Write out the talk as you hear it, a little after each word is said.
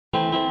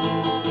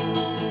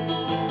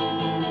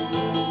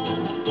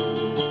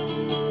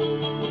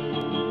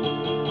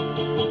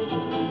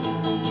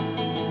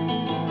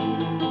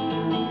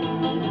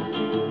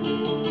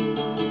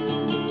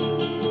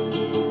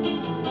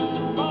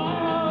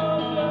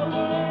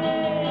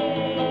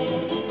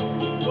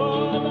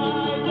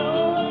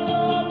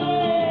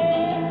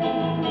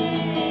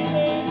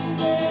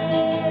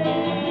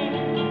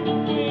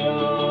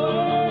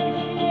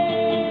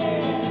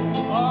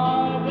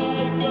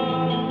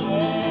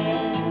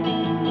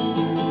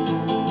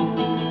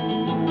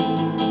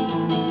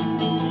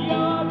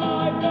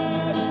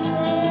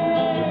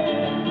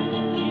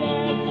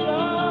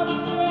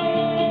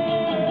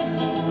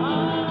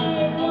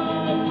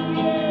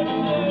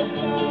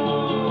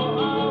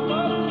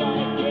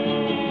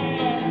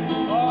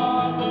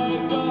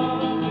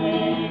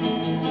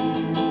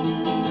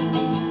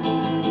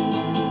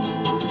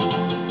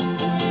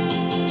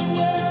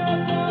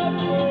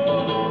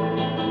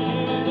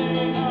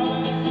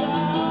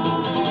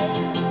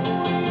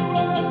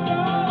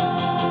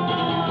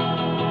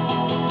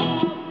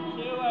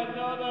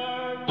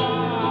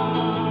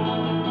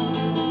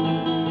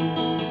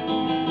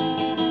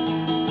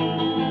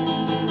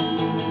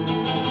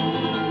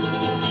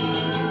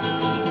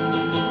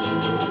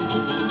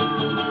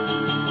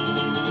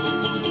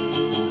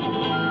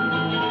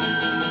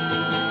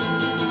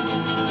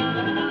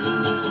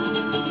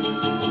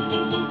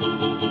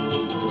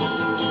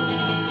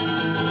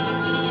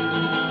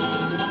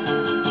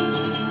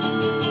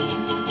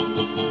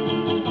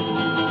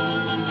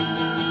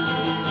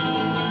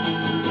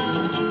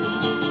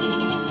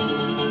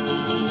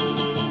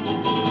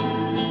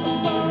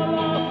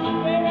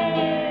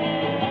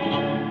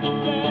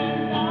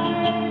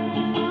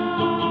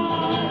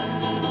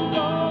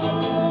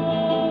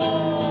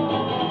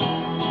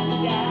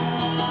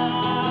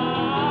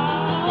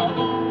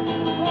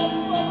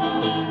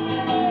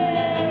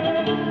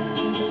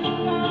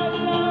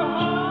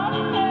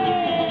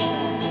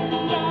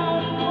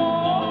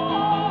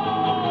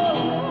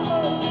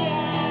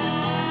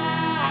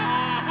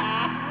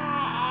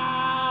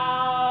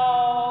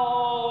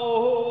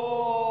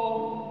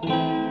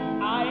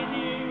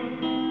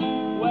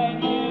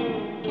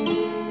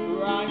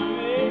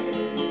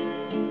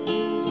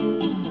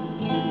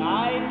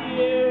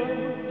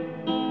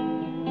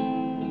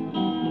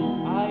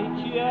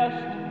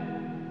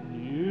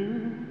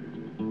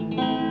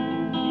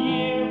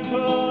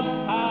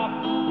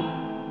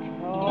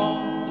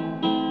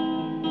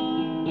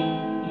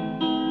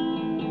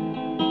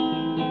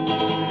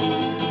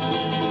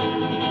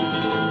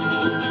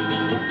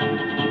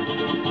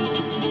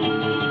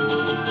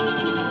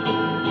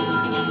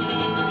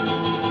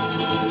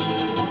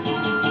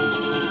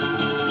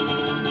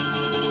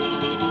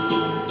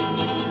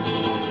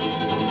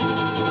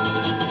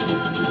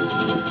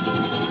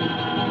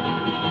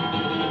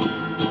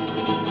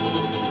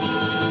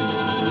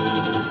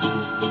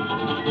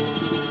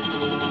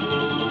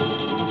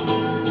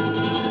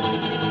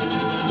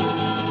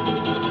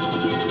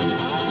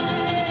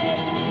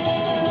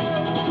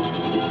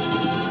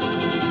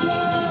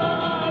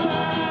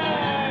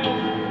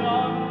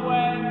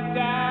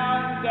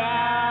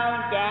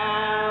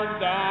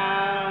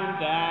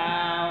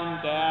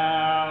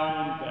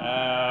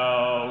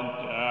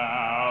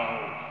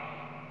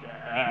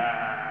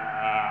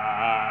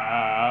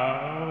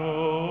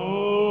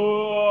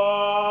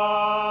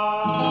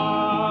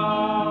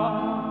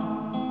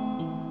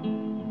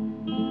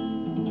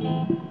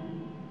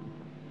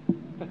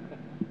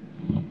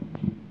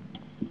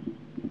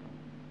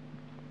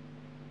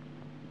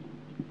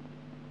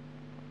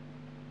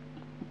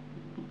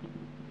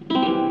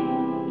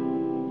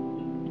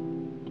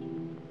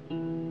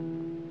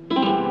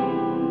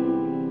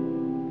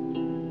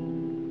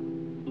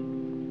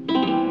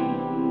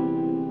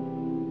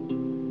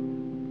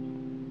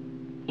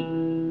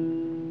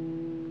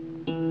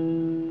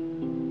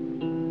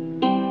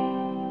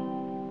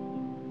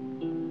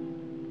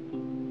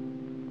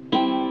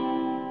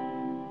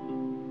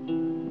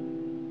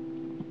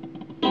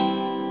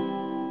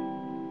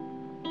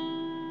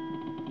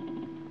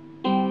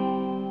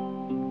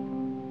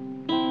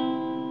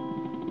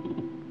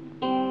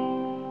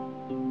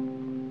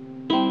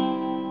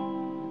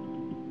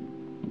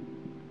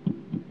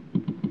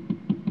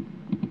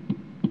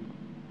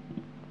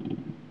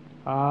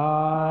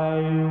I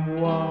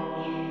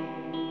watch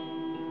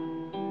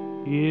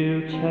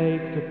you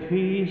take the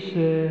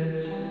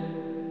pieces,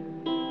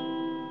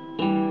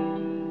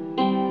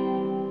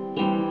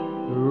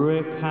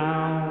 rip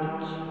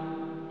out,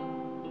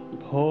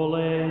 pull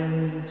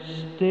in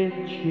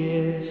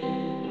stitches,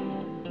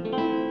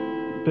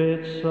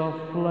 bits of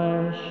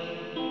flesh,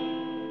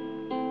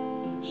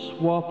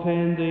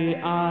 swapping the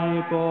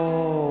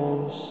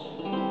eyeballs,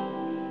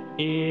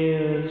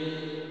 ears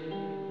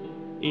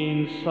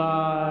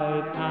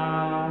inside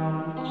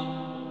out.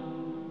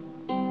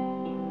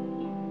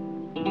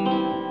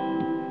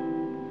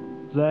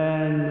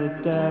 Then the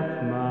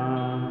death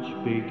march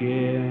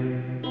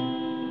begins.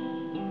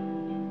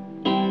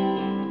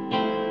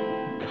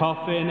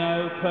 Coffin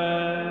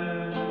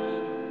opens,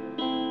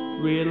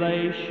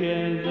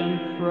 relations and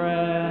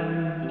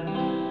friends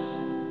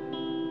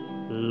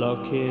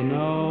looking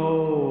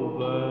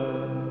over.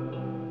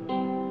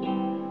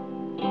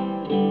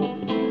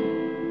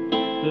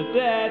 The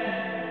dead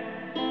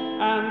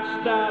and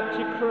start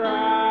to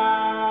cry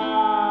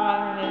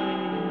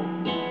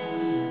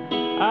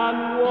and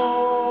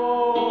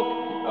walk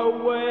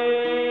away,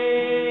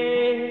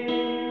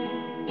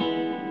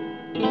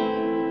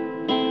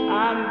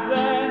 and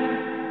then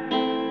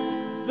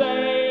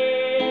they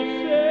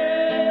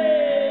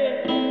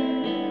say,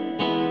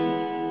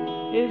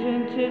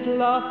 isn't it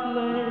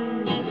lovely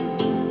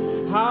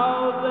how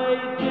they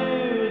do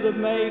the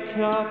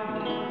makeup,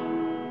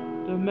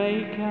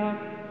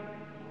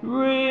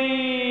 respect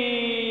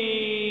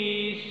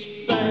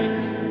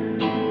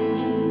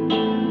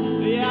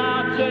the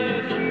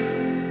artist,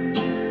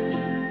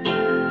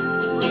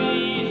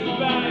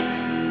 respect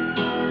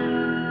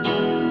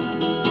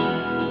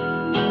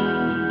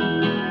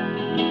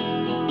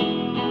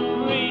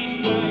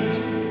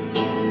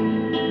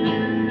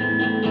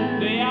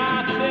the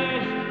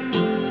artist,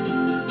 respect.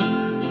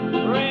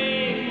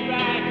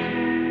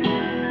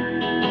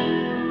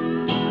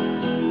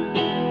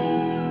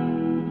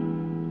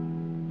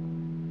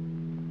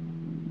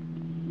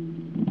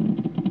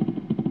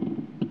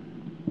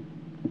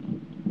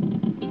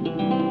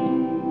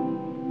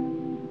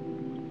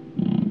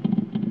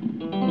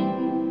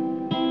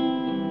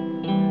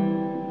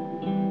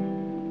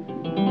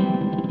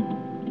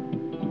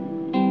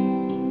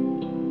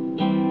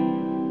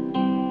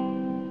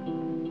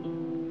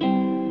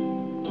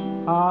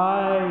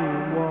 I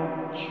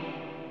watch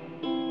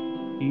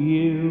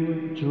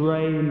you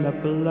drain the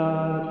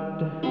blood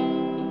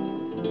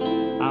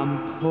and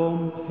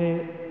pump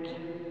it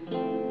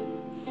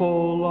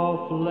full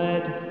of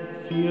lead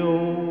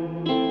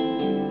fuel,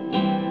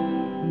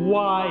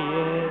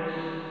 wires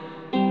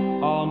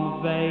on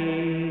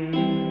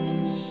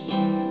veins,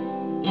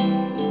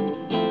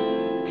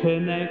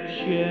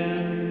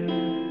 connection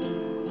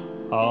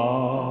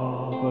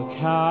of a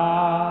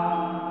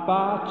car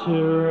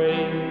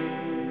battery,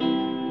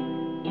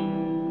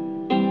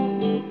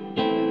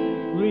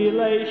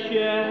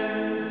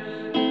 relations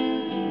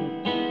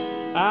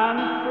and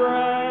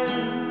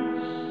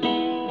friends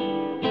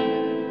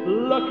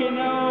looking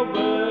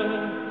over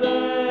the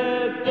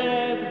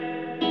dead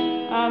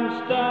and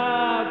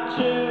start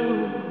to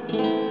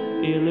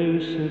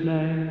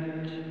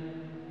hallucinate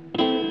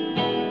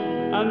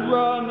and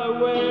run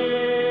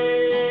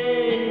away,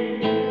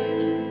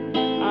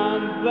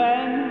 and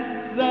then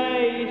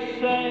they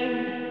say,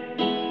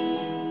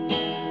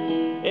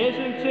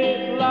 isn't it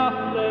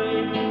lovely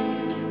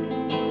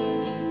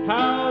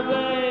how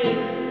they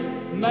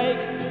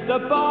make the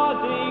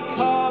body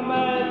come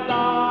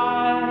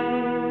alive?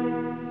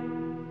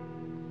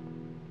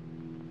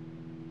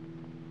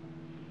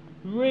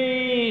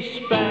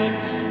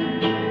 Respect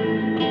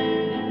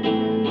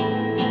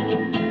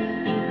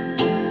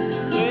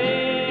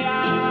the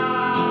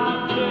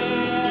artist,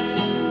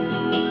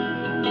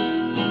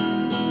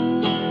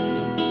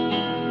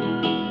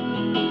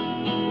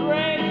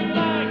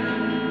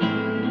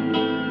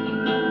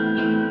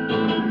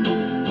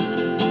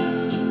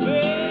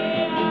 respect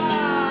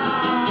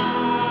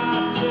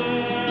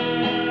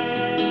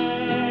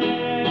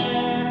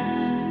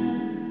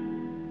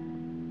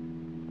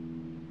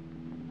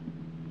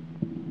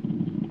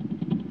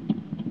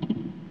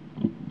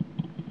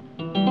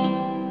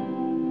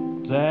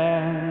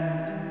Then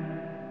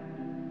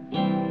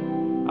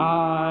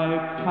I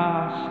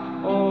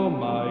passed all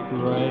my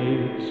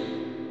grades,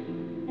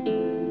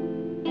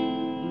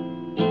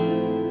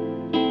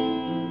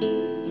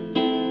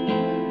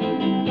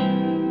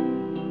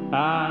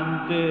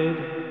 and did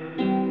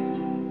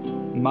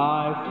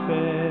my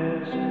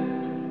first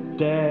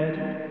dead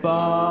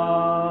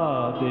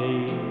body.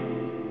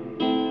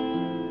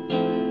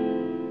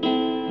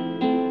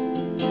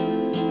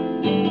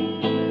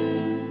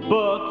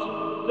 But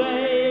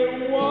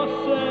they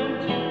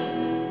wasn't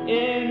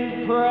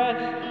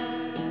impressed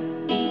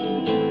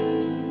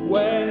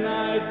when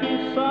I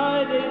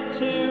decided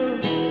to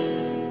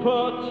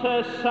put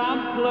a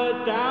sampler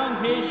down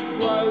his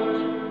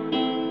throat,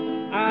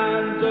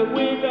 and the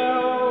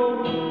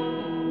widow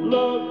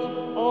looked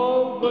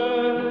over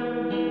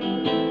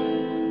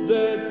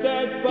the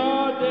dead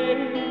body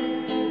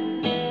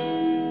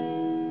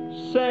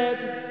said,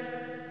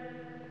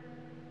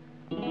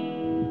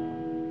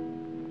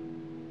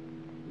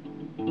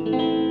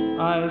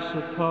 I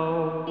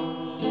suppose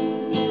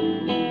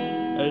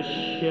a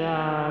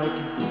shag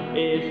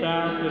is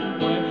out of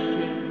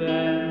question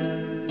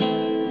then.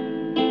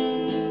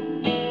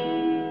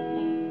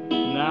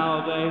 Now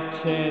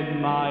they've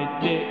turned my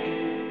dick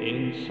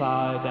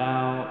inside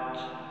out.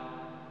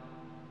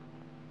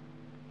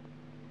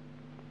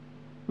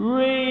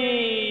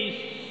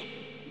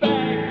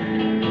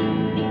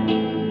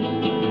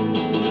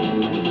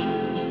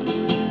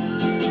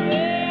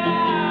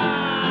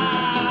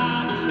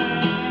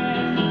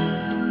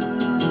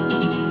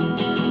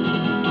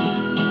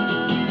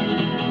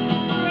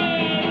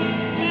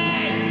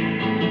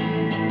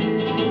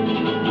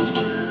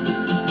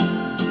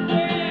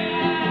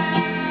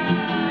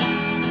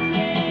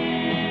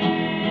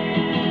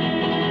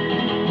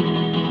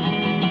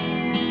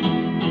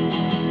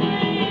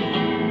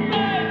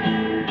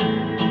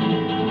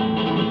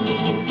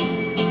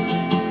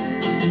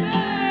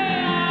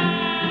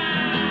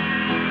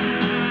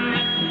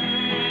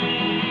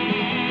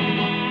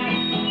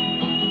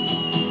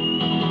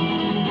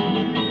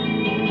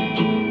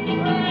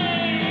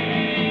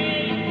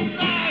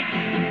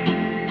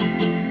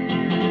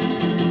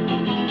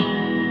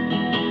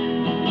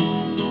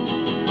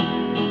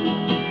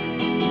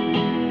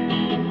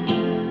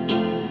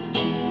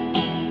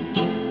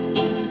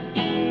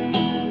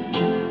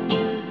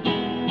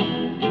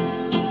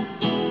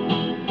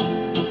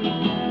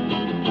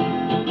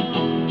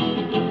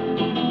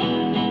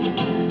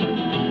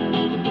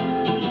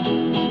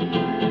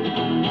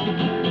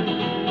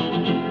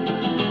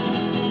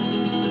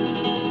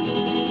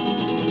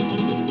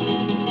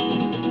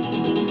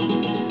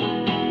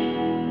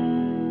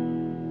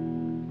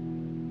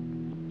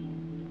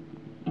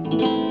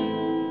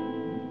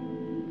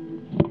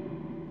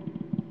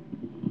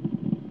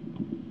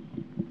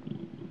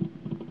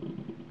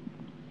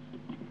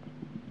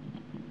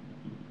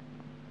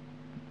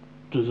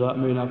 Does that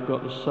mean I've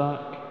got the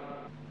sack?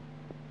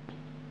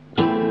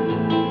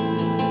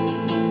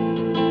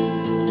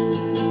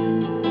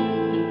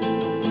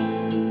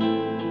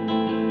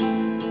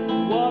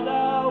 What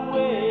are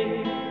we?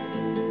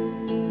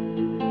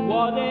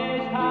 What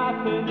is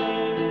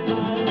happening?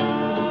 My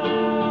love?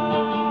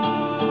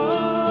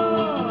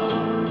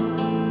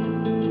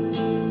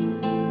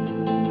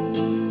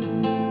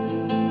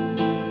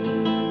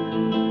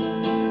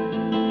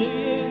 Do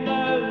you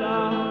know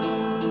love?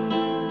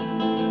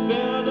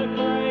 Feel the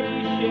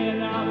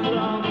creation of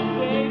some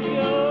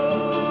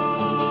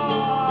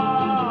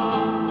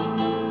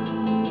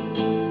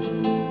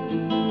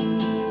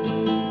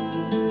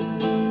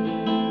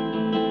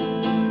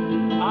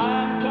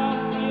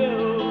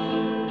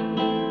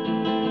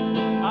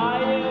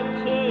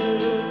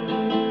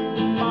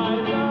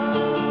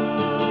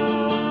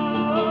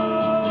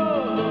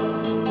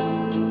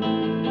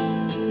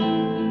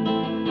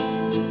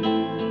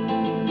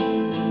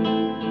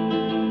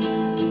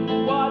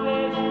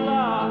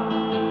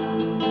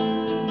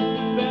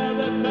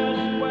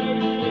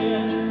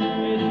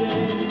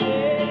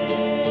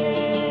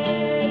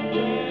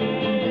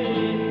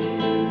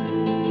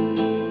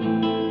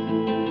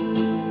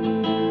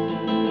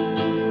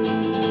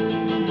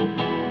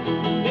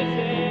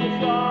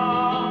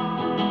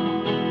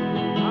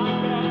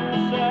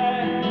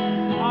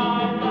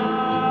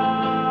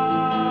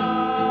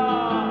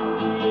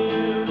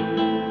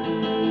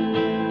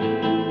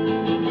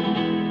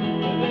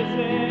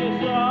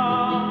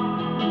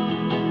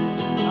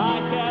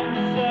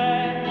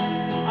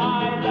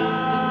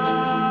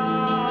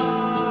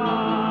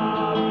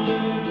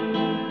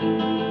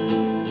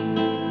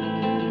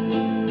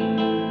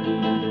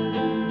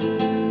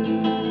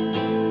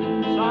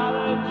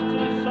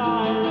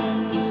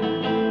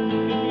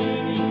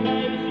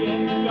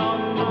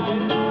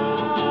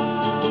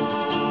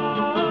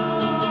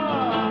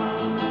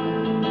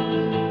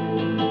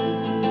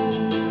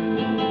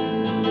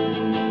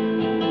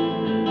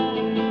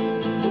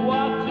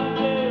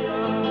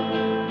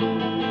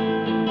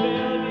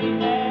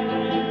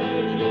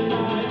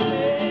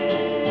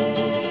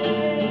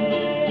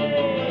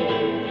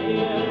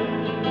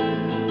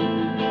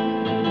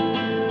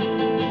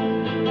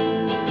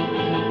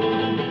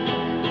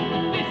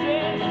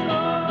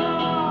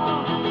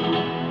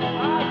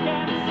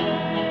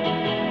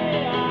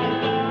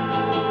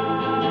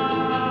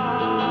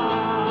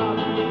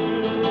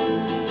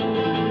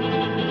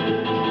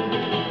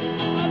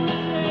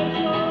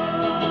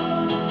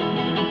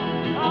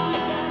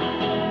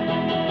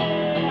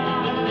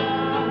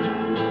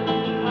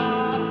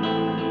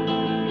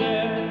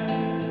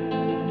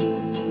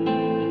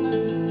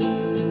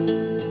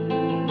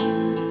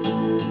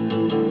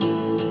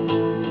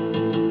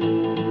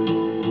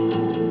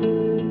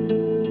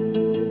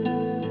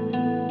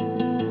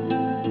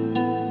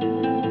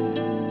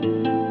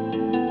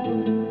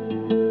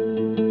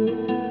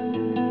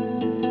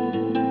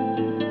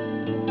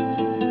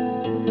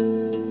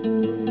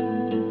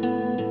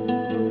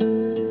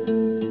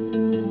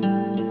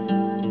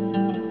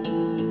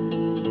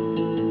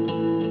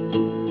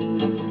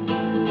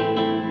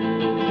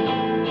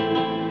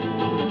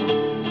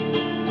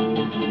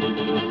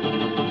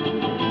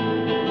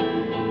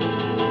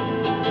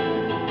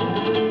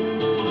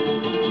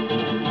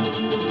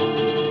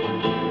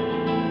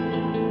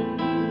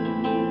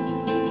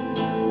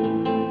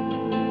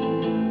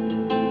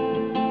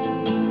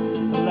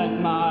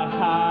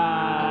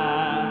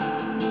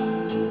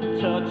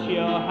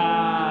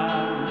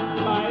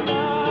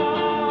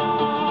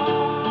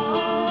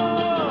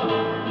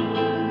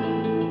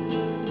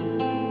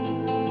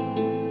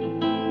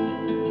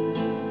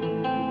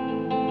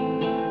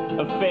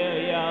feel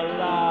your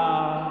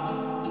love,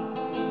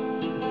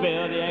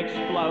 feel the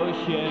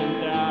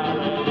explosion,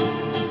 darling.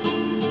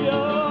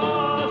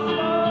 You're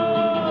so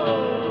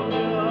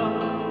pure.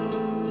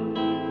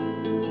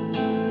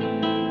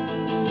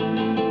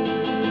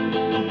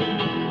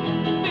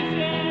 This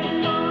is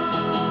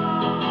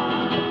love.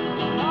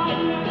 I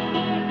can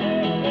say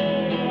I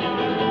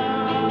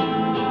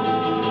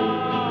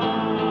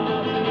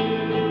love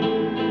you.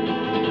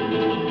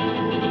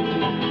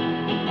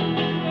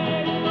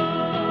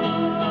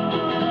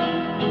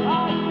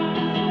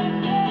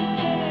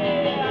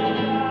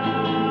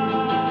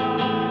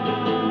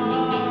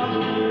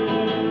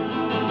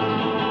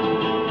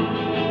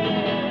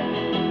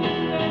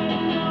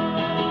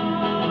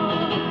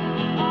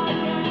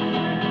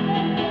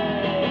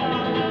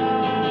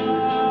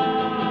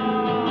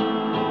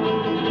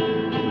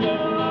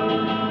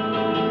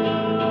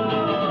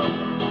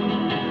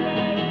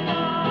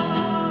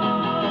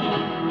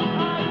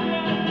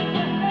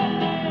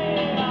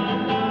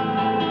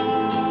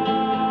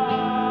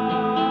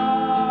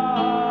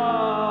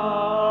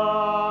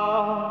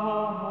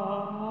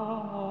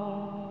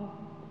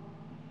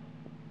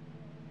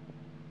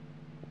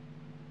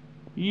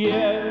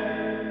 Yeah.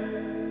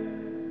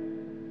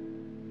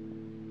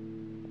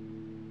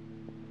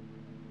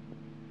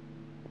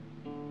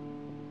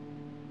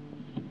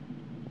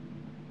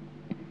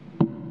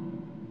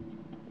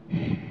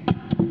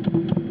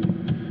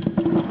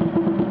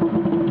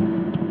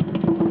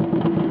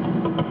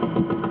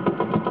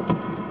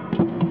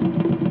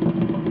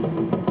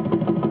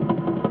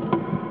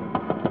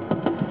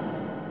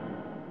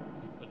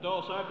 The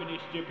door's open, you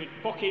stupid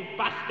fucking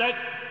bastard!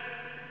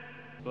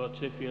 But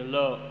if you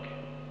look,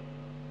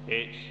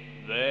 it's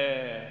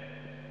there.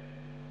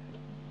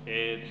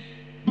 It's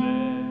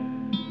there.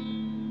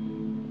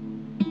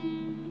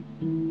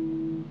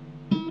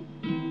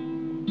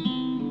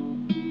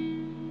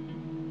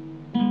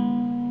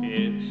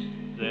 It's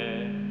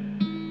there.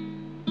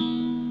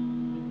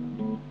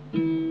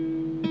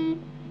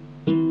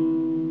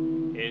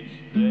 It's there. It's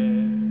there.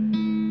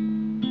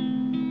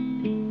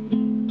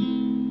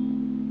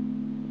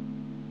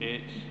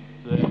 It's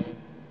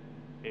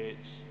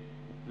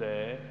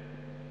there.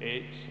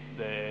 It's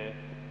there.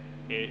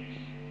 It's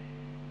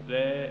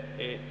there.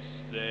 It's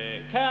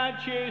there.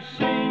 Can't you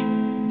see?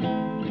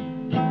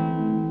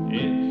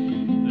 It's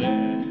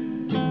there.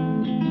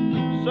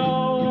 So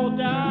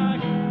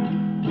dark,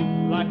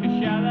 like a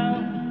shadow.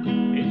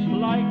 It's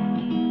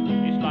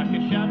like a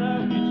shadow.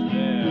 It's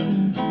there.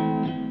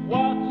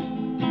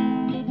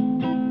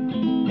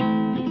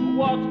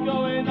 What's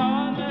going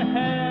on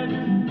ahead?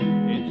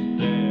 It's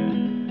there.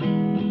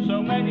 So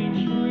many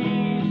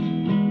trees.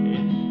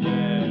 It's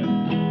there.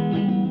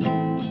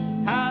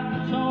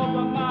 Hands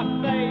over my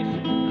face,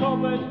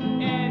 covered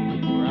in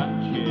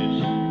branches,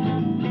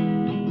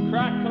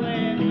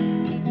 crackling.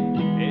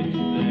 It's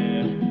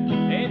there.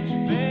 It's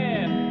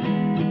there.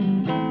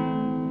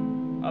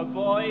 A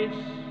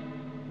voice.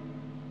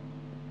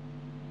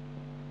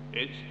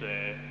 It's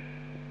there.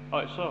 Oh,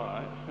 it's all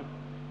right.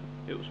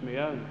 It was my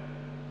own.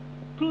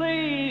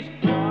 Please,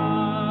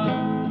 God,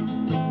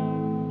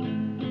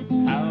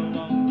 how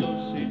long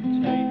does it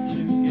take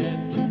to get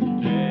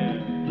there?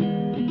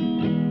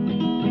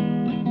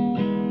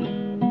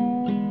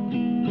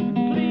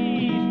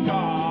 Please,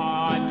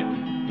 God,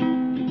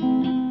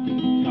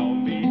 tell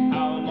me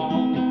how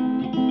long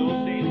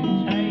does it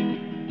take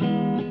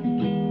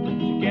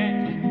to get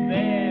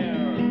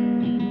there?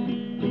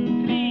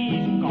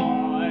 Please,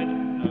 God.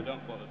 No,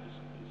 don't bother, just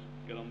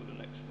get on with the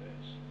next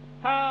verse.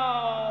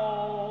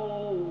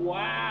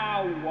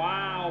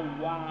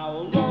 Wow,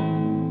 look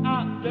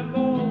at the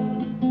moon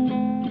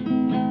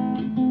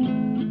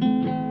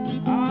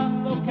and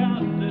look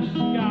at the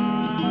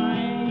sky.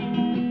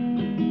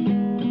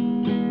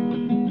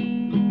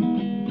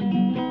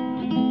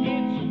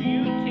 It's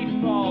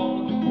beautiful,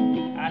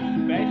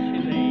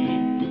 especially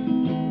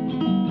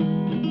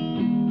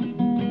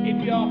if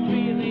you're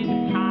feeling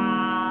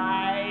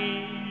high,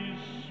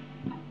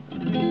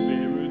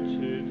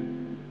 spirited.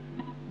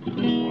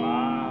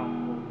 Wow.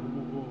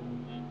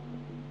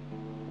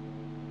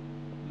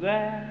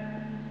 There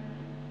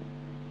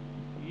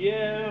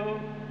you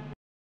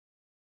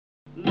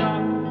look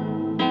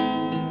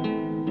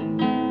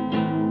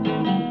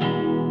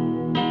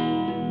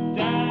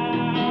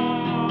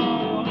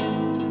down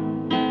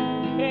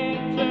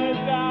into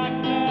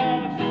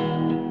darkness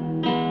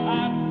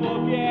and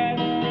forget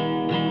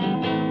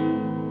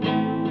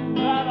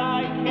that I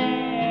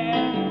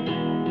care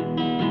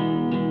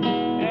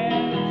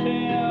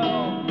until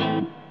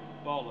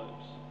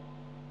bollocks.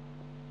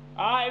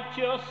 I've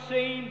just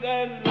seen the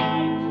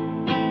light.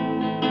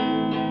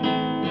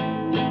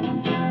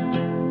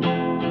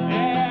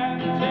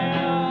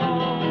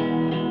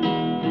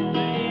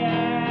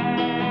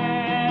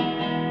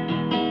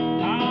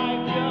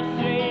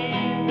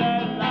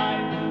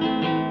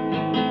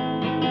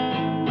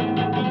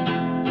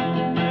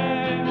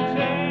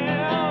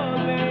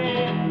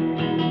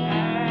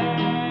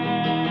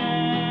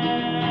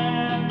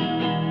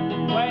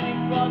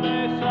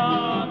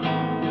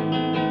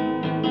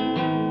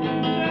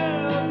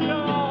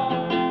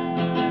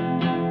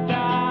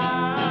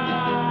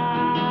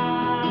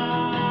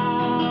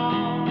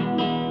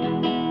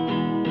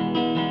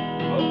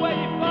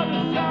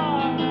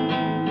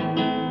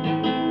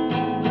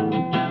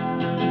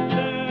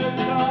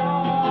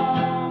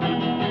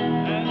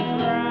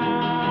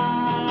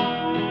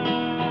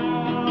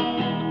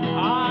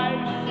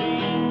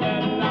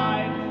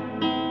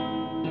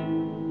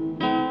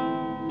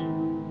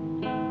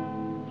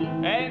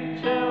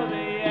 until the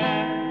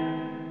end.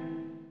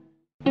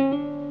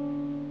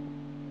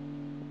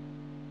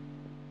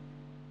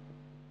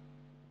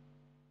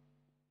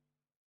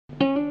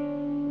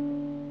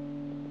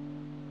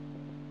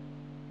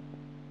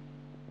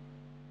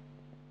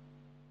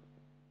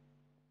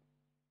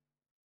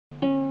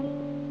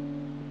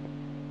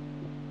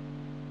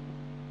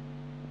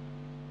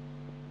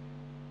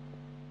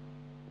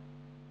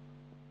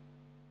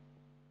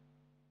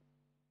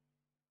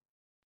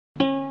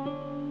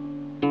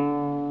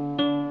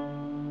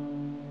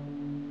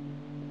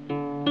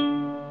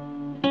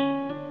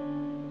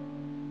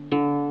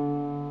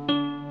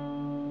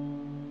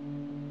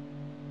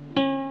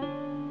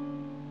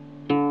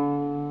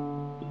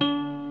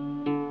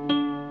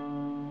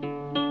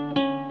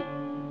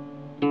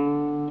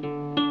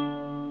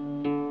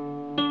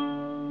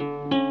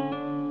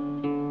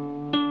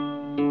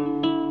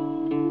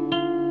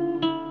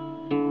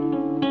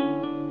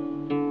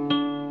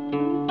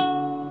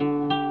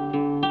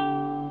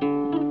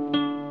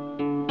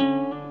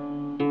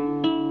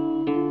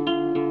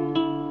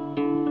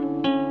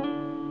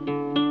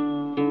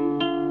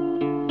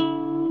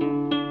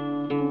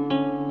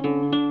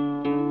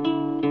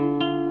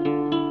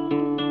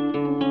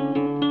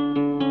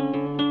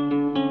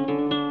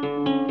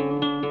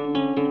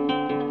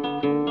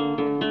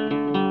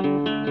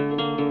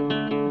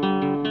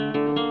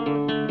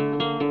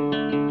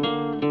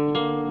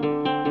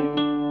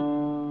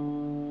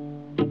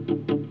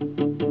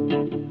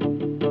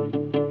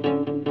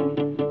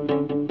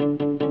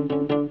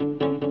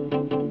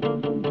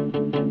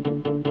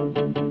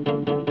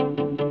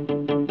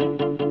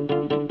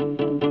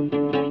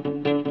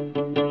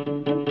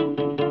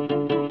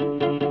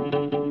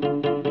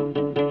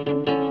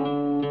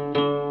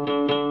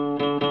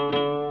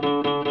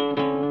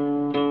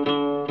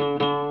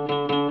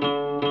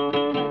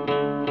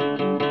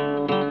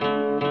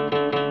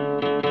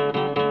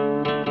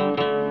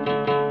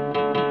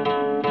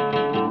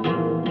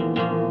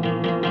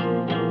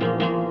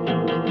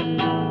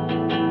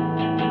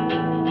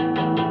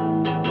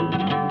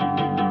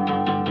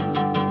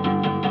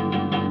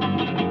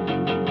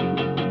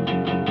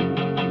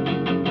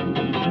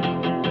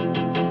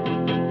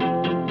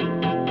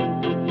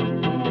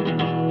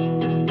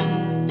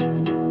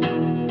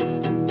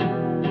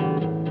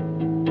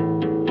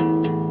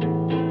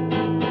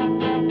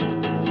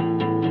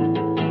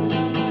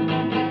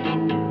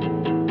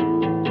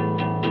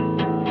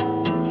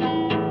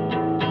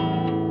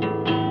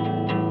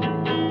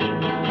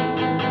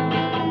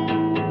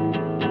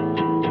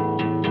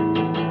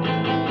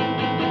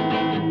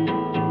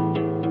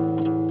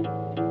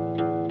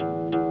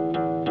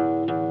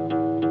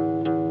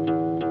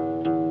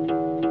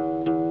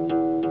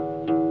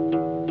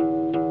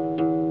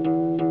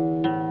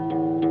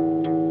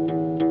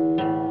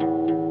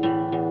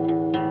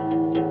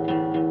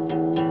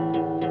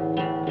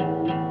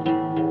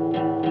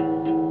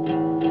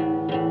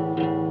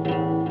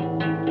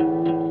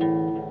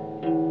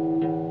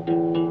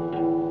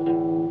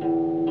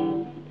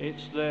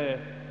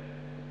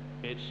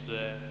 It's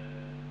there,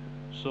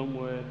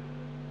 somewhere,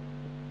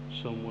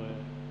 somewhere,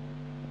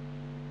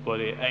 but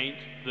it ain't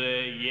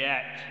there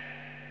yet.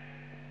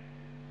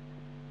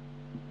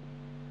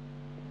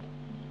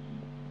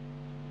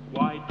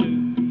 Why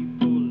do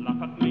people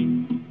laugh at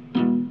me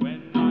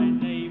when my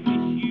name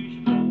is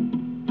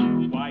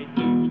useful? Why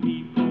do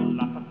people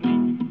laugh at me?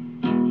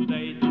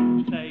 They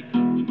take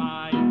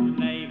my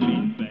name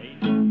in vain.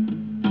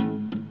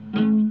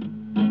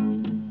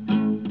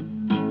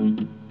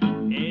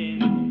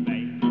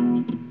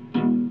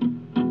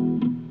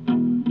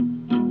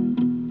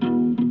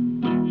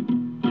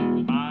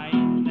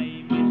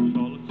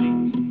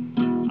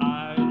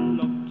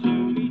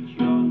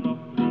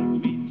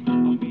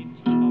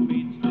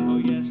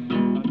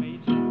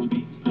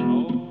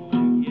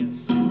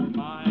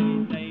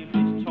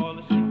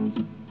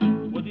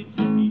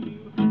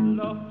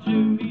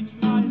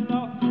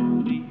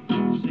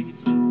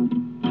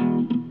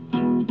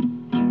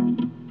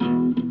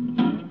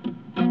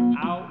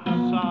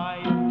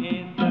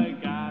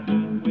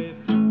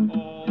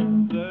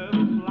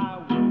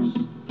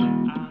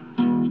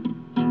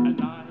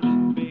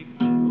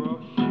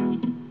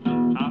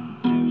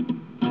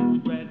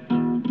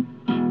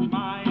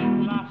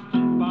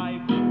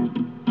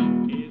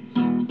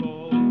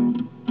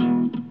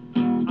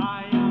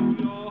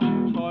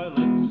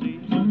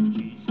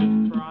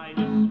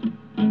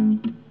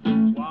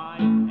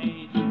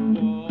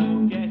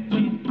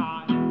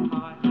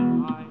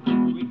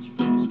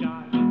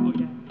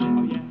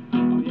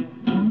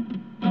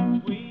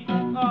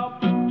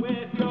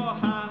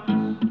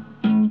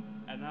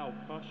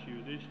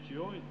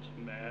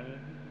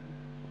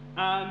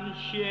 And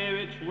share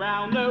it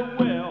round the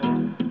world,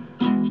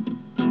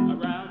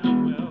 around the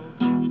world.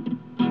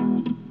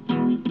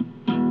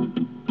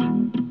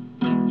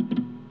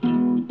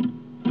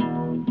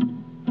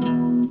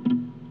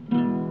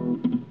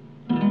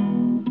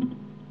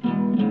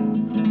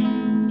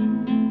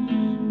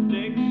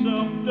 Stick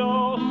some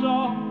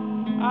doorstop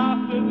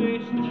after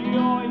this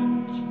joint.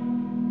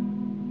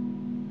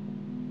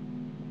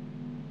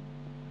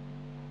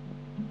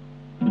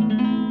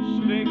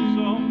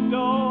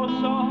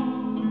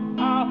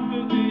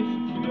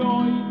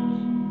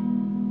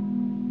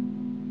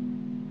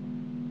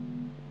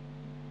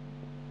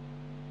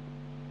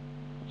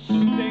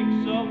 Stick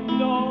some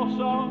doors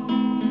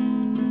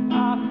on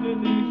after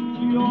this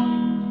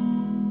joint.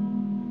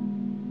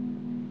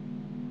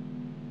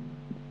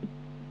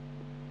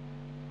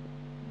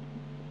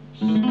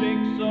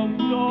 Stick some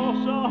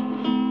doors on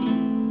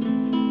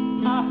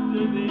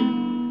after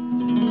this